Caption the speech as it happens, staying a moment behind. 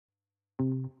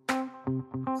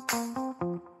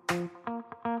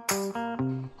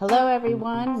Hello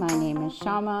everyone, my name is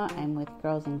Shama. I'm with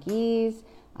Girls and Geese.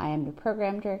 I am the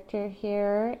program director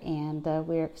here, and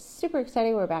we're super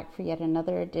excited. We're back for yet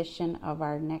another edition of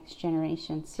our Next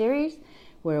Generation series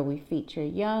where we feature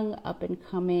young,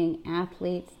 up-and-coming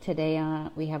athletes. Today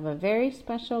we have a very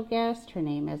special guest. Her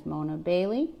name is Mona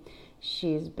Bailey.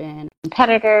 She's been a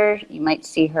competitor. You might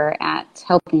see her at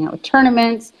helping out with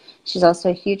tournaments. She's also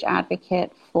a huge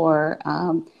advocate for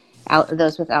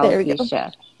those with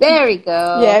alopecia. There we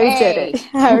go. Yeah, we did it.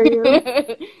 How are you?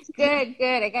 Good.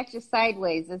 I got you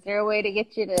sideways. Is there a way to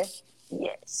get you to...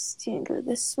 Yes. Do you go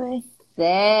this way?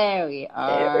 There we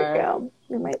are. There we go.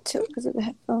 We might tilt because of the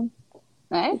headphone.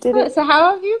 Nice. Did it. So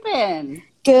how have you been?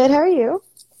 Good. How are you?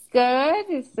 Good.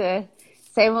 It's the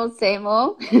same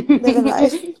old. Living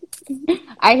life.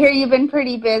 I hear you've been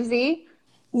pretty busy.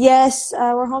 Yes.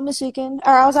 We're home this weekend.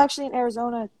 Or I was actually in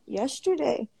Arizona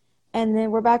yesterday. And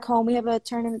then we're back home. We have a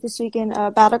tournament this weekend,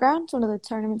 Battlegrounds, one of the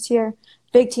tournaments here.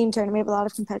 Big team tournament. We have a lot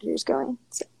of competitors going.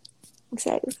 So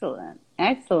excited.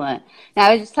 Excellent. Now,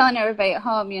 I was just telling everybody at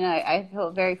home, I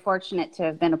feel very fortunate to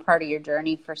have been a part of your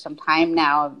journey for some time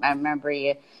now. I remember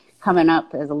you coming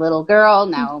up as a little girl,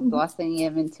 now blossoming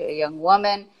into a young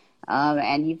woman.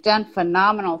 And you've done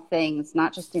phenomenal things,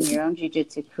 not just in your own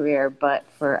jiu-jitsu career, but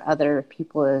for other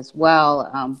people as well.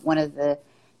 One of the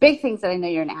big things that I know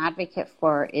you're an advocate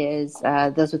for is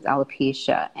those with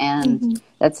alopecia, and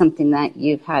that's something that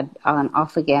you've had on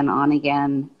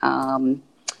again,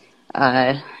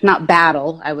 not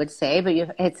battle, I would say, but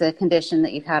it's a condition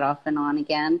that you've had off and on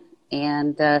again.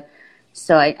 And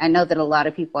so I know that a lot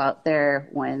of people out there,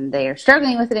 when they are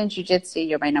struggling with it in jiu-jitsu,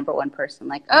 you're my number one person,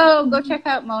 like, oh, go check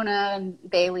out Mona and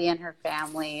Bailey and her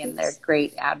family, and they're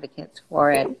great advocates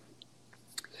for it.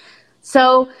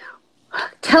 So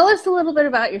tell us a little bit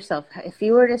about yourself. If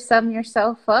you were to sum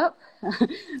yourself up,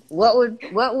 what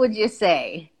would you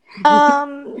say?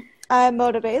 I'm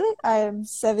Mona Bailey. I am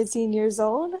 17 years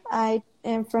old. I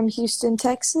am from Houston,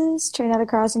 Texas. Train out of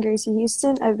Cross and Gracie,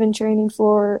 Houston. I've been training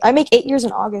I make 8 years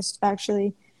in August,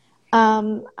 actually.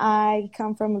 I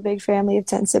come from a big family of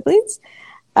 10 siblings.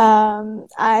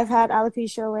 I've had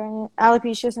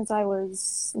alopecia since I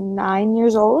was 9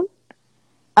 years old.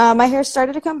 My hair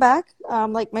started to come back.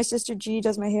 Like my sister G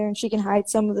does my hair, and she can hide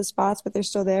some of the spots, but they're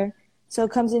still there. So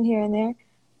it comes in here and there.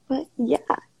 But yeah,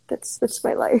 that's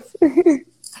my life.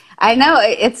 I know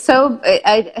it's so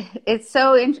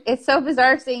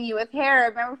bizarre seeing you with hair. I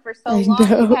remember for so long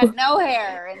you had no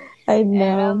hair, and I know.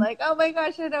 And I'm like, oh my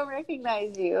gosh, I don't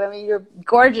recognize you. I mean, you're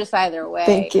gorgeous either way.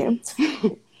 Thank you.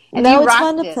 And no, it's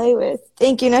fun to play with.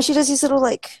 Thank you. Now she does these little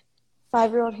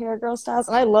 5-year-old hair girl styles,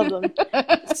 and I love them.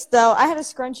 So I had a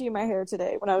scrunchie in my hair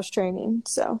today when I was training,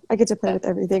 so I get to play with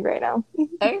everything right now.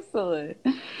 Excellent.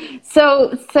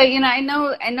 So I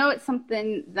know it's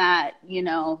something that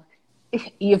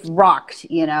you've rocked.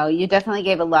 You definitely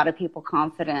gave a lot of people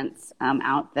confidence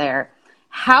out there.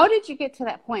 How did you get to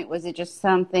that point? Was it just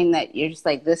something that you're just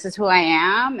like, this is who I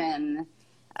am, and this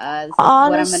is what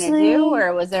I'm going to do,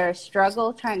 or was there a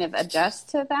struggle trying to adjust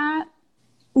to that?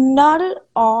 Not at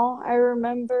all. I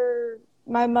remember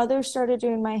my mother started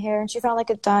doing my hair, and she found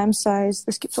a dime-sized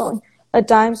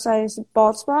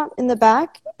bald spot in the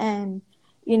back, and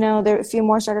there a few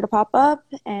more started to pop up,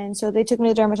 and so they took me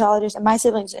to the dermatologist, and my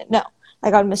siblings didn't know.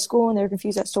 I got them to school, and they were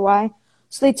confused as to why.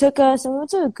 So they took us, and we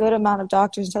went to a good amount of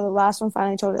doctors until the last one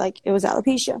finally told me it was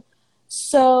alopecia.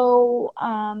 So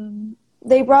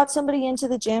they brought somebody into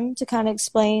the gym to kind of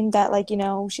explain that,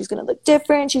 she's going to look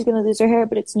different, she's going to lose her hair,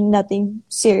 but it's nothing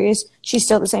serious. She's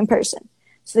still the same person.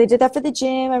 So they did that for the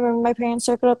gym. I remember my parents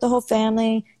circled up the whole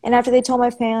family. And after they told my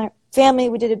family,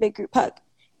 we did a big group hug.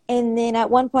 And then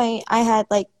at one point, I had,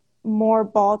 more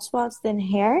bald spots than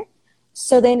hair.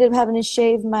 So they ended up having to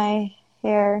shave my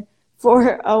hair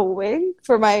for a wig,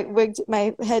 for my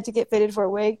head to get fitted for a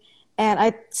wig. And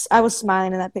I was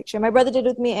smiling in that picture. My brother did it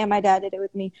with me, and my dad did it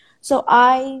with me. So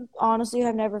I honestly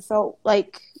have never felt why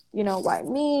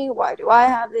me? Why do I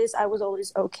have this? I was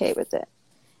always okay with it.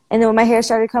 And then when my hair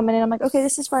started coming in, I'm like, okay,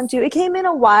 this is fun too. It came in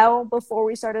a while before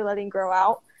we started letting grow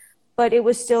out, but it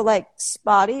was still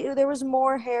spotty. There was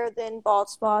more hair than bald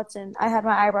spots, and I had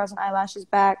my eyebrows and eyelashes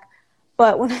back.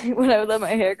 But when I would let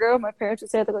my hair grow, my parents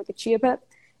would say I looked like a chia pet,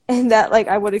 and that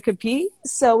I wouldn't compete.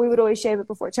 So we would always shave it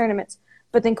before tournaments.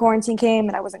 But then quarantine came,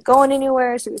 and I wasn't going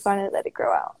anywhere, so we finally let it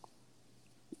grow out.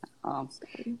 Oh,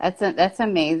 that's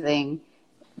amazing.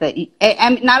 That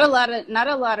not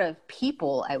a lot of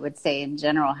people, I would say, in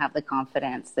general, have the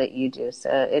confidence that you do. So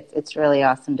it's really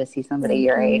awesome to see somebody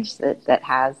your age that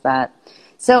has that.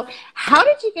 So how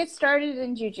did you get started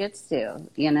in jiu-jitsu?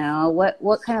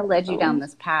 What kind of led you down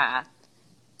this path?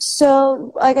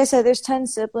 So, like I said, there's 10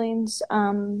 siblings.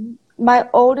 My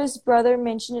oldest brother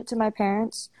mentioned it to my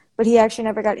parents, but he actually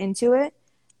never got into it.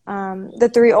 The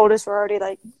three oldest were already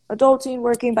like adulting,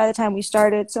 working by the time we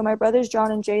started. So my brothers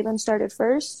John and Jalen started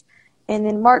first, and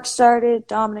then Mark started,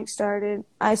 Dominic started,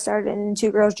 I started, and then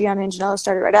two girls, Gianna and Janella,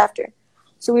 started right after.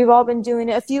 So we've all been doing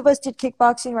it. A few of us did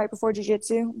kickboxing right before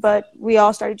jiu-jitsu, but we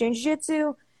all started doing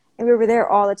jiu-jitsu, and we were there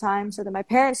all the time. So then my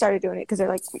parents started doing it because they're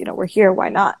like, we're here, why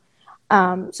not?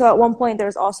 So at one point, there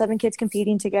was all 7 kids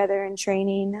competing together and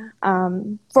training.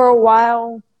 For a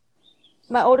while,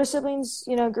 my older siblings,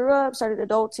 grew up, started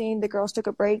adulting. The girls took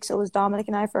a break, so it was Dominic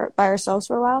and I by ourselves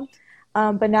for a while.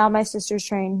 But now my sisters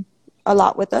train a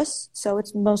lot with us, so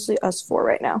it's mostly us 4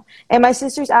 right now. And my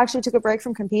sisters actually took a break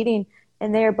from competing,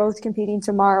 and they are both competing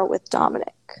tomorrow with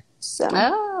Dominic. So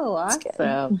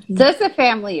awesome! So it's a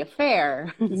family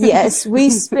affair. Yes, we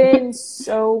spend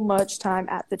so much time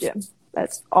at the gym.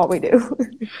 That's all we do.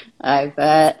 I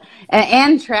bet.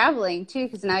 And traveling too,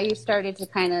 because now you started to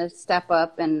kind of step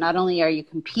up, and not only are you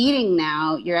competing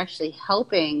now, you're actually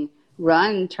helping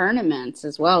run tournaments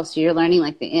as well. So you're learning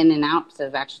like the in and outs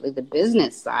of actually the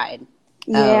business side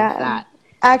of that.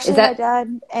 Actually, my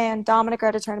dad and Dominic are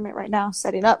at a tournament right now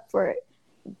setting up for it.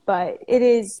 But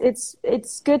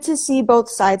it's good to see both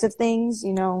sides of things.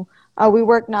 We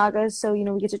work Nagas, so,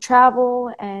 we get to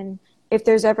travel, and if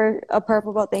there's ever a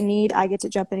purple belt they need, I get to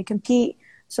jump in and compete.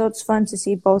 So it's fun to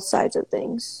see both sides of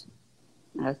things.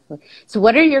 Absolutely. So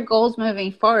what are your goals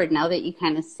moving forward now that you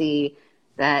kind of see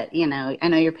that, I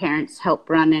know your parents help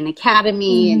run an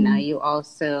academy, and now you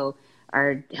also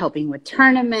are helping with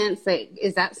tournaments.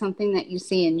 Is that something that you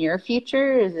see in your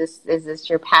future? Is this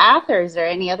your path, or is there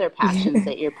any other passions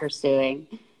that you're pursuing?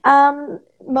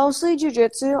 Mostly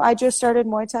jiu-jitsu. I just started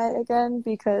Muay Thai again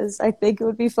because I think it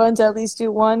would be fun to at least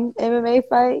do one MMA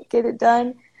fight, get it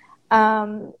done.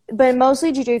 But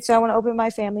mostly jiu-jitsu. I want to open my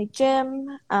family gym.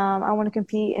 I want to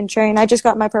compete and train. I just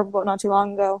got my purple belt not too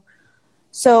long ago.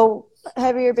 So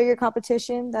heavier, bigger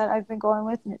competition that I've been going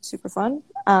with, and it's super fun.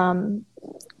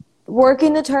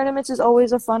 Working the tournaments is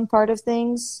always a fun part of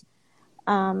things.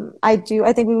 I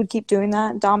think we would keep doing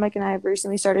that. Dominic and I have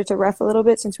recently started to ref a little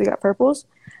bit since we got purples,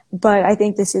 but I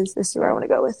think this is where I want to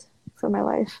go with for my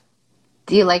life.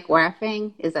 Do you like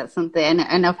reffing? Is that something?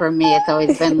 I know for me, it's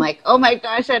always been like, oh my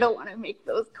gosh, I don't want to make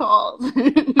those calls.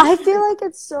 I feel like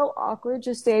it's so awkward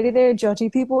just standing there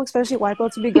judging people, especially white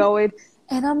belts, to be going.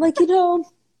 And I'm like, I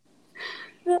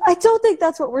don't think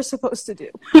that's what we're supposed to do.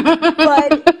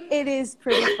 But it is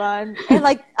pretty fun. And,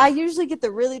 I usually get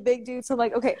the really big dudes. So I'm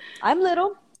like, okay, I'm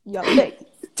little, you're big.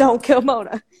 Don't kill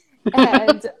Mona.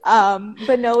 And,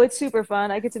 but no, it's super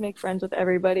fun. I get to make friends with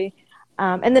everybody.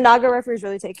 And the Naga referees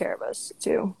really take care of us,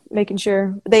 too, making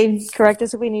sure they correct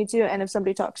us if we need to. And if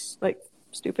somebody talks,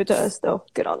 stupid to us, they'll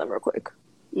get on them real quick.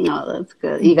 No, that's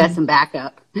good. You got some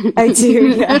backup. I do,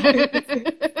 yeah.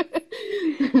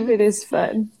 It is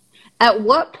fun. At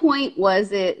what point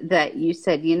was it that you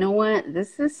said, you know what,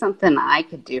 this is something I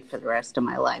could do for the rest of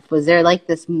my life? Was there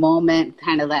this moment,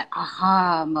 kind of that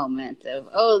aha moment of,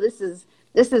 oh, this is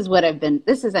what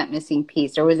this is that missing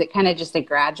piece? Or was it kind of just a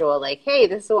gradual, hey,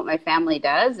 this is what my family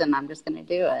does, and I'm just going to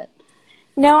do it?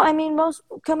 No, I mean,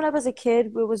 coming up as a kid,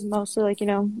 it was mostly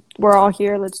we're all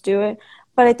here, let's do it.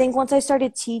 But I think once I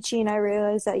started teaching, I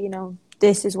realized that,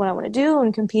 this is what I want to do,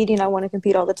 and competing, I want to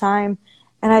compete all the time.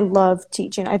 And I love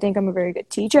teaching. I think I'm a very good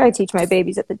teacher. I teach my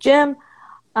babies at the gym.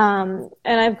 And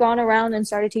I've gone around and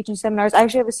started teaching seminars. I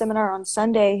actually have a seminar on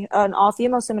Sunday, an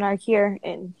all-female seminar here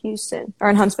in Houston, or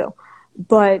in Huntsville.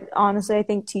 But honestly, I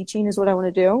think teaching is what I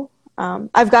want to do.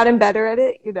 I've gotten better at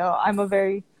it. I'm a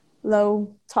very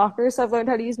low talker, so I've learned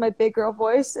how to use my big girl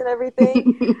voice and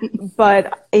everything.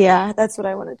 But, yeah, that's what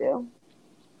I want to do.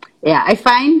 Yeah, I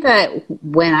find that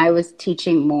when I was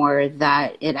teaching more,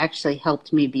 that it actually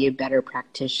helped me be a better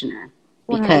practitioner,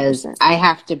 because 100%. I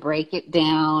have to break it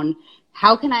down.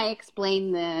 How can I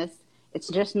explain this? It's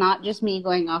just not just me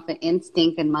going off of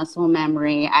instinct and muscle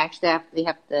memory. I actually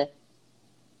have to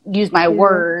use my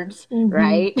words,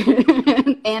 right?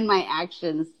 And my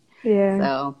actions. Yeah.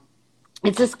 So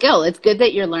it's a skill. It's good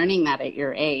that you're learning that at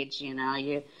your age.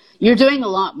 You're doing a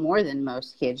lot more than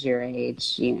most kids your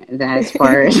age, that as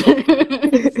far as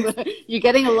so you're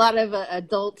getting a lot of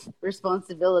adult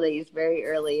responsibilities very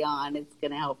early on. It's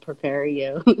going to help prepare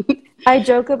you. I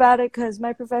joke about it because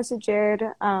my professor, Jared,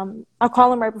 I'll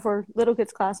call him right before little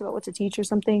kids class about what to teach or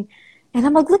something. And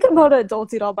I'm like, look at Mona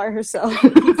adulting all by herself. He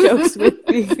jokes with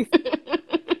me.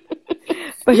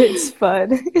 But it's fun.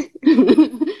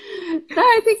 No,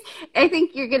 I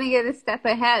think you're going to get a step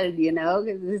ahead,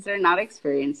 because these are not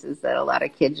experiences that a lot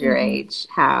of kids your age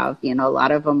have. A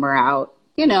lot of them are out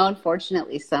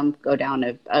unfortunately, some go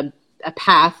down a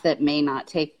path that may not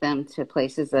take them to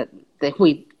places that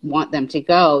we want them to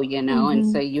go,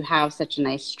 and so you have such a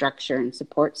nice structure and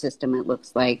support system, it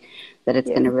looks like, that it's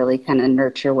going to really kind of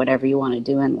nurture whatever you want to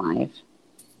do in life.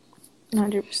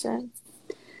 100%.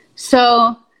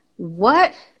 So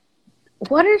what's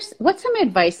some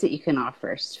advice that you can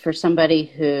offer for somebody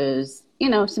who's,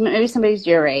 maybe somebody's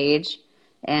your age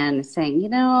and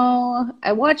saying,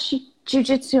 I watch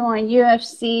jiu-jitsu on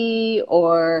UFC,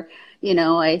 or,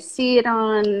 I see it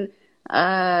on,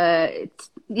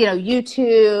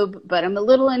 YouTube, but I'm a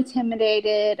little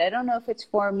intimidated. I don't know if it's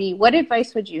for me. What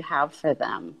advice would you have for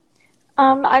them?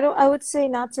 I would say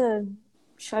not to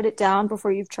shut it down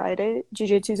before you've tried it.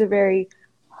 Jiu-jitsu is a very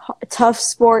tough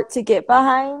sport to get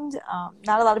behind.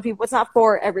 Not a lot of people, it's not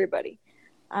for everybody.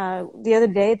 The other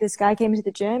day, this guy came into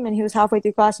the gym and he was halfway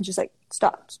through class and just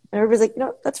stopped. And everybody's like,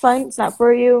 that's fine. It's not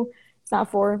for you. It's not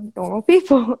for normal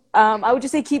people. I would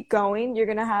just say keep going. You're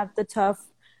going to have the tough,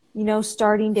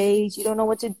 starting days. You don't know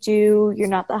what to do. You're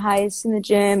not the highest in the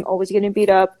gym, always getting beat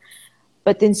up.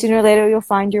 But then sooner or later, you'll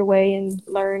find your way and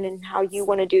learn and how you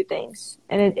want to do things.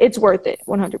 And it's worth it,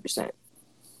 100%.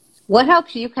 What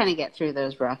helps you kind of get through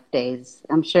those rough days?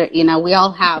 I'm sure, we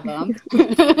all have them.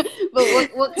 But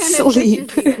what kind of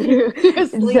Sleep.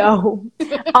 Sleep? No.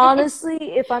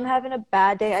 Honestly, if I'm having a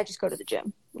bad day, I just go to the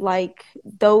gym.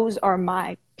 Those are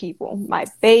my people. My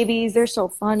babies, they're so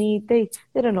funny. They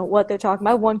don't know what they're talking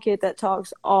about. I have one kid that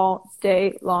talks all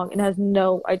day long and has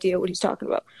no idea what he's talking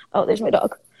about. Oh, there's my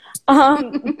dog.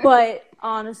 But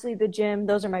honestly, the gym,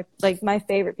 those are my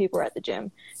favorite people are at the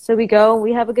gym. So we go,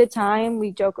 we have a good time,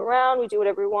 we joke around, we do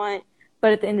whatever we want,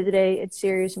 but at the end of the day, it's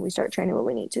serious and we start training when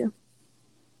we need to.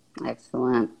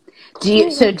 Excellent. Do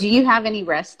you have any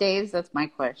rest days? That's my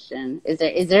question.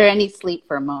 Is there any sleep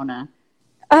for Mona?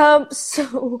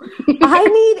 So I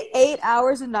need 8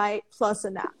 hours a night plus a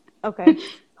nap. Okay.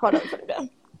 Hold on, put it down.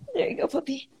 There you go,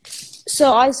 puppy.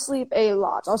 So I sleep a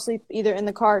lot. I'll sleep either in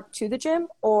the car to the gym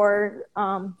or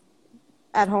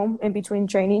at home in between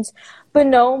trainings. But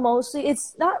no, mostly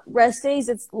it's not rest days,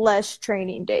 it's less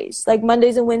training days. Like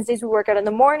Mondays and Wednesdays we work out in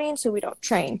the morning, so we don't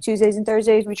train. Tuesdays and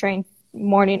Thursdays we train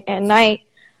morning and night.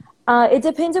 It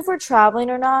depends if we're traveling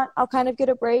or not. I'll kind of get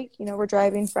a break. We're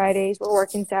driving Fridays, we're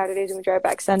working Saturdays, and we drive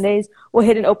back Sundays. We'll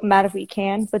hit an open mat if we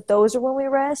can, but those are when we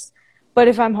rest. But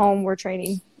if I'm home, we're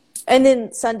training. And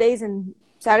then Saturdays and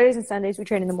Sundays we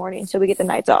train in the morning, so we get the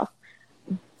nights off.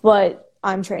 But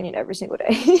I'm training every single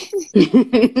day.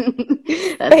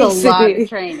 That's a lot of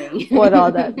training. With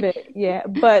all that bit, yeah.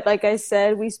 But like I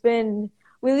said, we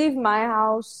leave my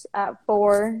house at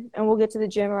 4, and we'll get to the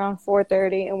gym around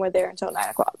 4:30, and we're there until 9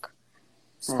 o'clock.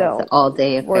 So that's an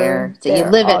all-day affair. So you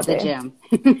live at the gym.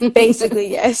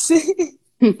 Basically, yes.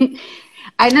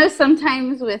 I know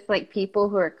sometimes with people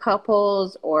who are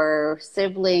couples or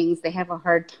siblings, they have a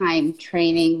hard time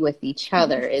training with each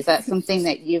other. Is that something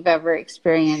that you've ever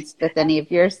experienced with any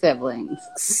of your siblings?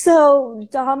 So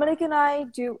Dominic and I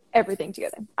do everything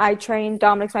together. I train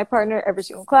Dominic's my partner every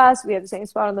single class. We have the same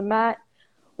spot on the mat.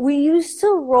 We used to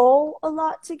roll a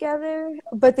lot together,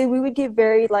 but then we would get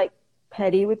very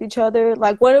petty with each other.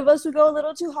 One of us would go a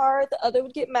little too hard, the other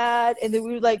would get mad, and then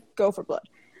we would go for blood.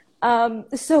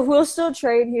 So we'll still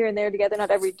train here and there together, not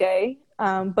every day.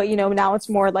 But now it's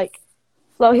more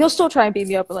flow. He'll still try and beat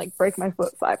me up and break my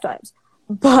foot 5 times,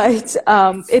 but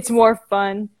it's more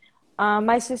fun.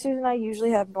 My sisters and I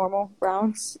usually have normal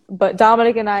rounds, but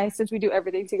Dominic and I, since we do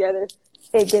everything together,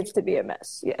 it gets to be a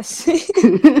mess. Yes.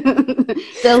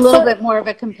 So a little bit more of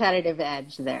a competitive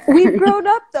edge there. We've grown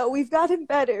up though. We've gotten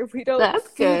better. We don't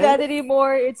do that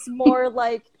anymore. It's more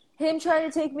him trying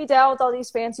to take me down with all these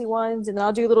fancy ones, and then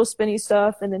I'll do little spinny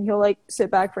stuff, and then he'll sit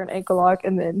back for an ankle lock,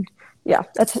 and then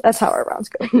that's how our rounds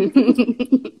go.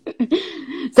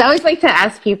 So I always like to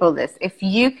ask people this: if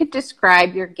you could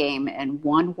describe your game in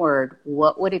one word,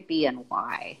 what would it be and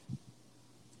why?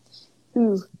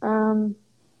 Ooh, I'm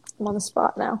on the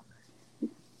spot now.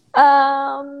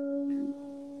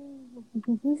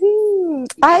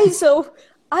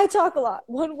 I talk a lot.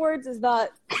 One word does not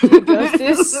do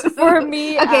justice for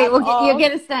me. Okay, you'll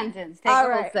get a sentence. Take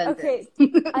a whole sentence. Okay.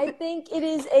 I think it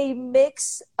is a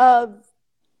mix of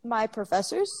my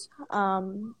professors,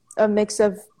 a mix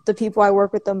of the people I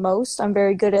work with the most. I'm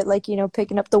very good at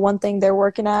picking up the one thing they're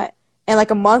working at, and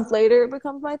a month later it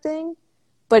becomes my thing.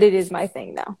 But it is my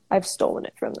thing now. I've stolen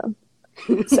it from them.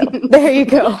 So there you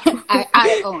go.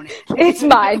 I own it. It's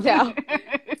mine now.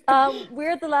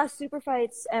 We're at the last super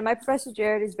fights, and my professor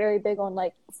Jared is very big on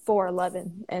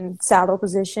 411 and saddle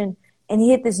position, and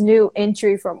he hit this new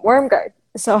entry from Worm Guard.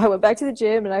 So I went back to the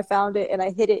gym and I found it, and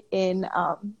I hit it in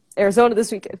Arizona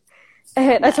this weekend.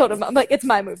 And I told him, I'm like, it's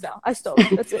my move now. I stole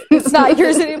it. That's it. It's not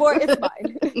yours anymore. It's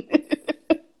mine.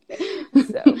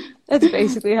 So that's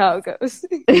basically how it goes.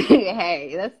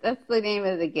 Hey, that's the name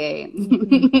of the game.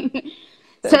 Mm-hmm.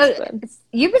 So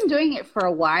you've been doing it for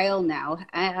a while now.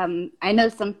 I know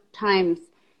sometimes,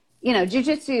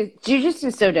 jujitsu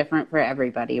is so different for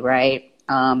everybody, right?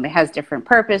 It has different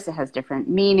purpose. It has different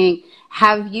meaning.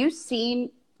 Have you seen,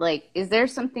 like, is there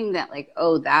something that, like,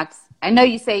 I know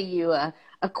you say you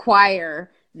acquire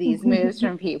these moves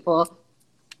from people,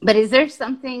 but is there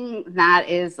something that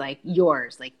is like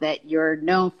yours, like that you're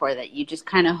known for, that you just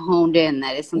kind of honed in,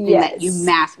 that is something that you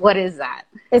master? What is that?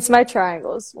 It's my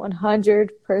triangles,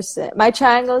 100%. My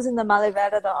triangles in the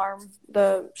malevera, the arm,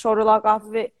 the shoulder lock off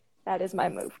of it, that is my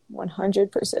move,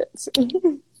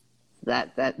 100%.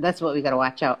 That's what we got to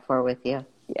watch out for with you.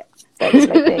 Yeah, that is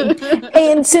my thing.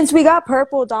 And since we got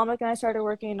purple, Dominic and I started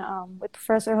working with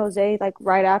Professor Jose, like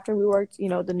right after we worked,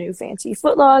 the new fancy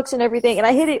footlocks and everything. And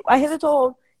I hit it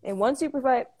all in one super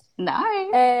fight.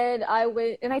 Nice. And I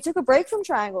went and I took a break from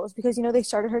triangles because, they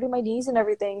started hurting my knees and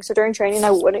everything. So during training,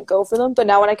 I wouldn't go for them. But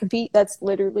now when I compete, that's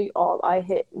literally all I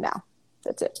hit now.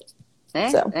 That's it.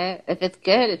 If it's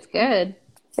good, it's good.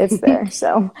 It's there.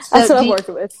 So that's what I'm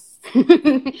working with.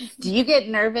 Do you get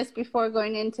nervous before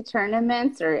going into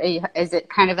tournaments, or is it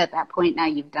kind of at that point now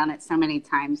you've done it so many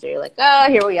times that you're like, oh,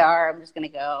 here we are, I'm just going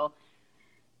to go?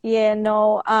 Yeah,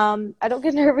 no, I don't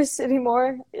get nervous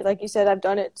anymore. Like you said, I've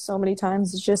done it so many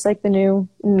times. It's just like the new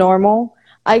normal.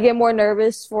 I get more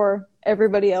nervous for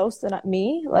everybody else than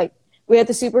me. Like, we had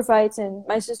the super fights, and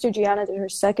my sister Gianna did her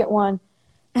second one.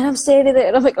 And I'm standing there,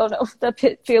 and I'm like, oh, no, that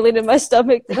pit feeling in my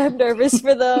stomach that I'm nervous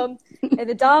for them. And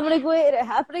the Dominic went, and it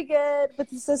happened again. But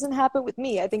this doesn't happen with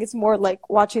me. I think it's more like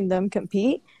watching them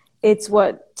compete. It's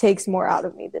what takes more out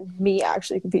of me than me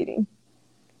actually competing.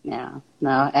 Yeah,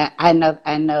 no, I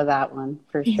know that one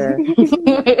for sure.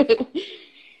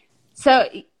 So,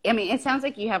 I mean, it sounds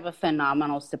like you have a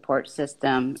phenomenal support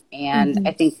system. And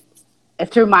I think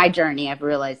through my journey, I've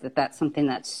realized that that's something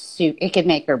it could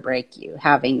make or break you.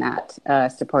 Having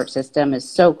that support system is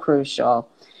so crucial.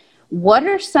 What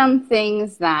are some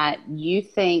things that you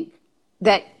think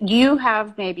that you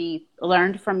have maybe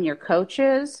learned from your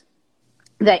coaches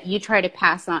that you try to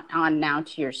pass on now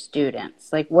to your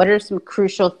students? Like, what are some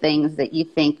crucial things that you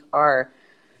think are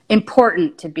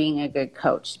important to being a good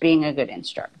coach, being a good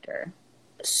instructor?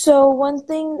 So one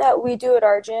thing that we do at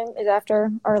our gym is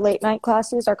after our late night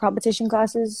classes, our competition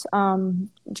classes,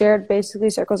 Jared basically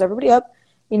circles everybody up,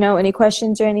 any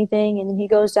questions or anything. And then he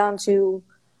goes down to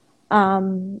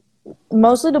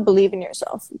mostly to believe in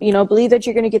yourself, believe that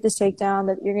you're going to get this takedown,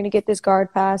 that you're going to get this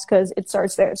guard pass, because it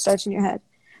starts there. It starts in your head.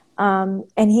 And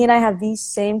he and I have the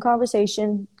same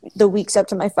conversation the weeks up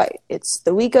to my fight. It's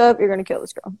the week up, you're going to kill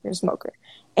this girl. You're a smoker.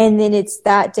 And then it's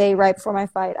that day right before my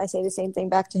fight, I say the same thing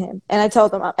back to him. And I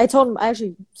told him, I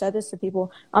actually said this to people.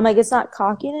 I'm like, it's not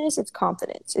cockiness, it's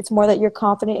confidence. It's more that you're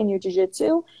confident in your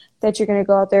jiu-jitsu, that you're going to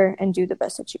go out there and do the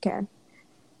best that you can.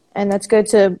 And that's good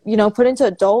to, put into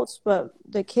adults, but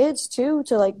the kids too,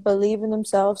 to like believe in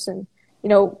themselves and,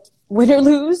 win or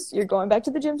lose, you're going back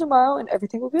to the gym tomorrow and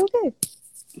everything will be okay.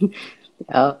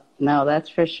 Oh, no, that's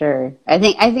for sure. I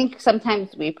think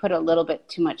sometimes we put a little bit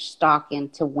too much stock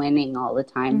into winning all the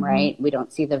time, right? We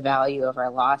don't see the value of our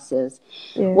losses.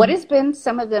 Yeah. What has been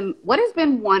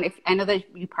one, if I know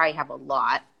that you probably have a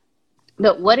lot,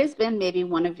 but what has been maybe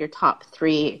one of your top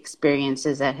 3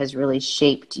 experiences that has really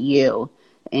shaped you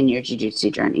in your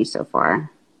jiu-jitsu journey so far?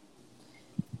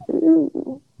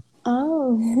 Ooh.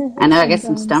 Oh. I know I got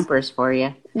some stumpers for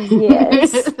you.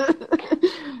 Yes.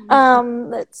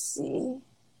 Let's see.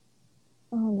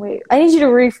 Oh, wait. I need you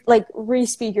to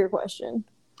re-speak your question.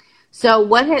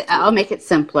 So I'll make it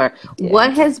simpler. Yeah.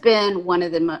 What has been one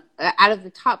of the, out of the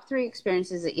top 3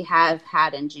 experiences that you have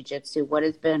had in jiu-jitsu, what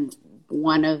has been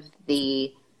one of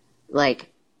the,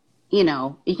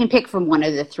 you can pick from one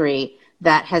of the 3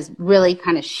 that has really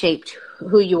kind of shaped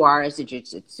who you are as a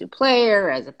jiu-jitsu player,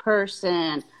 as a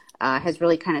person, has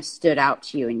really kind of stood out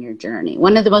to you in your journey?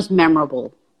 One of the most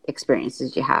memorable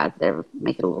experiences you had there.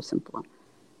 Make it a little simpler.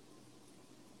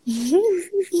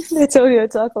 I told you I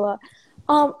talk a lot.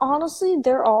 Honestly,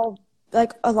 they're all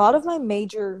like, a lot of my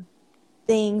major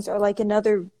things are like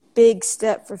another big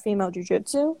step for female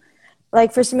jiu-jitsu.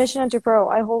 Like for Submission Hunter Pro,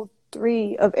 I hold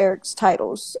 3 of Eric's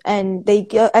titles, and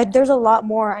there's a lot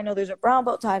more. I know there's a brown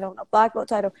belt title and a black belt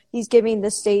title. He's giving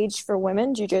the stage for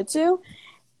women jiu-jitsu,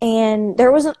 and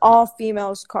there was an all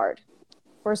females card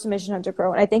for Submission Hunter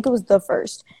Pro, and I think it was the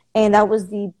first. And that was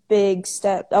the big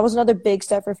step. That was another big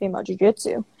step for female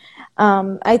jiu-jitsu.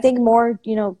 I think more,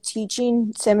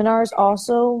 teaching seminars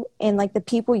also, and like the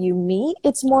people you meet,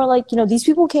 it's more like, these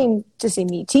people came to see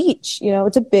me teach.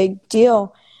 It's a big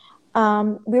deal.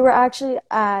 We were actually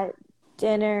at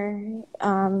dinner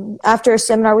after a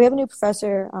seminar. We have a new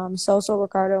professor, Celso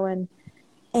Ricardo,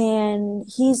 and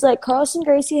he's like, Carlson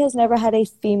Gracie has never had a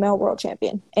female world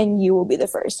champion, and you will be the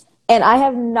first. And I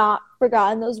have not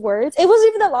forgotten those words. It wasn't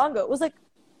even that long ago. It was like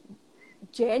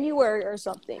January or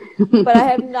something. But I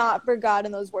have not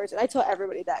forgotten those words. And I tell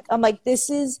everybody that. I'm like, this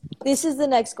is the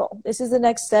next goal. This is the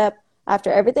next step.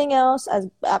 After everything else, as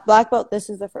at black belt, this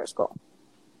is the first goal.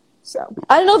 So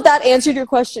I don't know if that answered your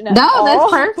question at all. No,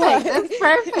 that's perfect. That's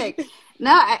perfect.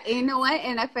 No, you know what?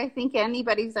 And if I think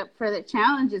anybody's up for the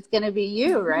challenge, it's going to be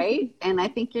you, right? And I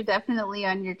think you're definitely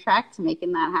on your track to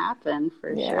making that happen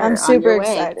for sure. I'm super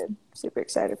excited. Super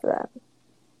excited for that.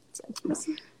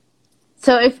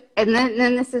 So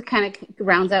then this is kind of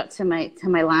rounds out to my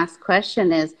last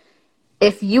question is,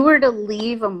 if you were to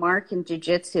leave a mark in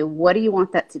jiu-jitsu, what do you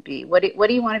want that to be? What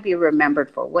do you want to be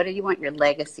remembered for? What do you want your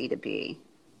legacy to be?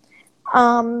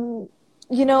 I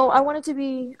want it to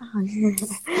be,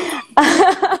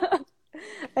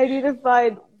 I need to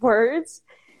find words,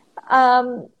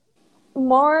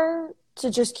 more to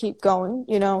just keep going,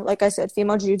 like I said,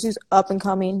 female jiu-jitsu is up and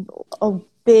coming,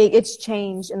 it's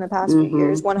changed in the past few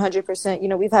years,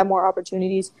 100%, we've had more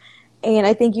opportunities, and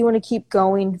I think you want to keep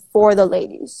going for the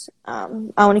ladies. I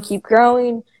want to keep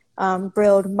growing,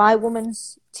 build my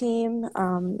women's team.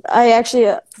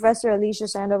 Professor Alicia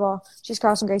Sandoval, she's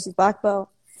Carlson Gracie's black belt.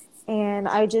 And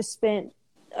I just spent,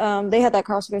 they had that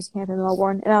Carlson Gracie camp in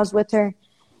Melbourne, and I was with her.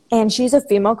 And she's a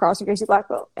female Carlson Gracie black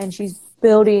belt. And she's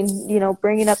building,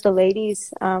 bringing up the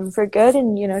ladies for good.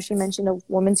 And, she mentioned a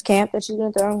women's camp that she's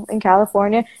going to throw in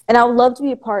California. And I would love to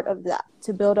be a part of that,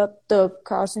 to build up the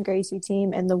Carlson Gracie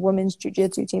team and the women's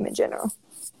jiu-jitsu team in general.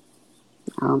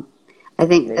 I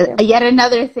think yet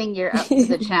another thing you're up to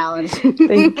the challenge.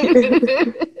 Thank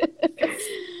you.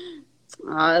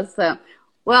 Awesome.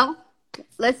 Well,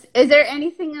 is there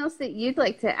anything else that you'd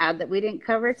like to add that we didn't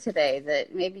cover today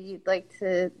that maybe you'd like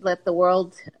to let the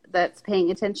world that's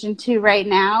paying attention to right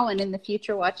now and in the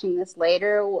future watching this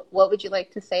later, what would you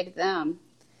like to say to them?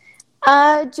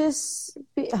 Just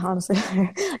be honestly,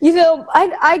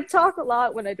 I talk a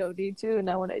lot when I don't need to, and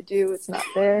now when I do, it's not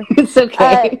there. It's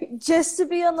okay. Just to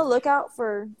be on the lookout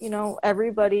for,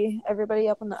 everybody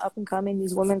up in the up and coming.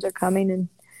 These women are coming, and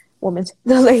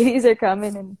the ladies are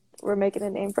coming, and we're making a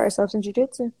name for ourselves in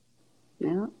jiu-jitsu.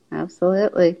 Yeah,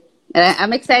 absolutely. And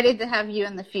I'm excited to have you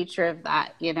in the future of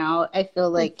that. I feel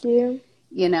like, Thank you.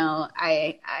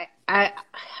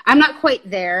 I'm not quite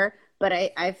there, but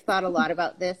I've thought a lot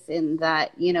about this in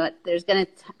that, there's going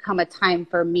to come a time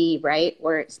for me, right,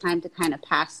 where it's time to kind of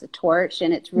pass the torch.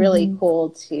 And it's really cool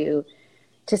to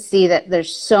see that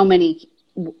there's so many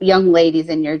young ladies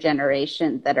in your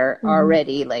generation that are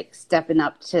already like stepping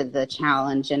up to the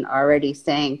challenge and already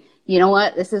saying, you know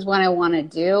what, this is what I want to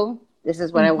do. This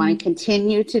is what I want to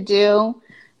continue to do.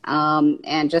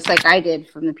 And just like I did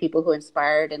from the people who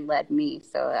inspired and led me.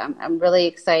 So I'm really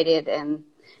excited. And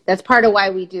that's part of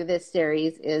why we do this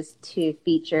series, is to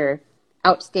feature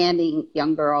outstanding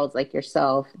young girls like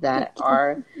yourself that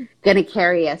are going to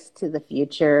carry us to the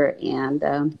future.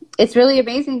 And it's really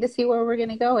amazing to see where we're going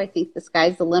to go. I think the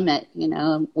sky's the limit.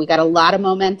 We got a lot of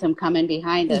momentum coming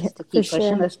behind us to keep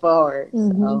pushing us forward.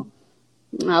 So,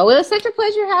 it was such a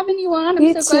pleasure having you on.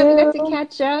 I'm so glad we got to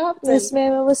catch up. Yes,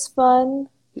 ma'am, it was fun.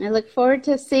 I look forward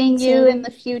to seeing you in the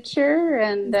future.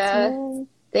 And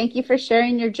thank you for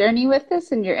sharing your journey with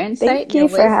us and your insight. Thank you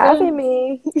for having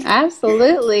me.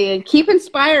 Absolutely. And keep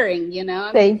inspiring,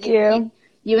 Thank you.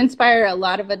 You inspire a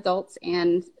lot of adults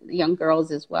and young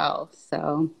girls as well.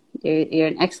 So you're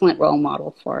an excellent role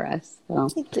model for us. So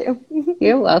thank you.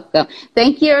 You're welcome.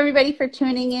 Thank you, everybody, for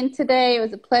tuning in today. It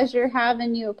was a pleasure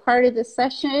having you a part of this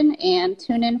session, and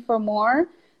tune in for more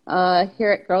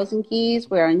here at Girls and Geese.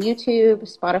 We're on YouTube,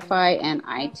 Spotify, and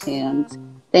iTunes.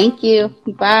 Thank you.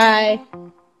 Bye.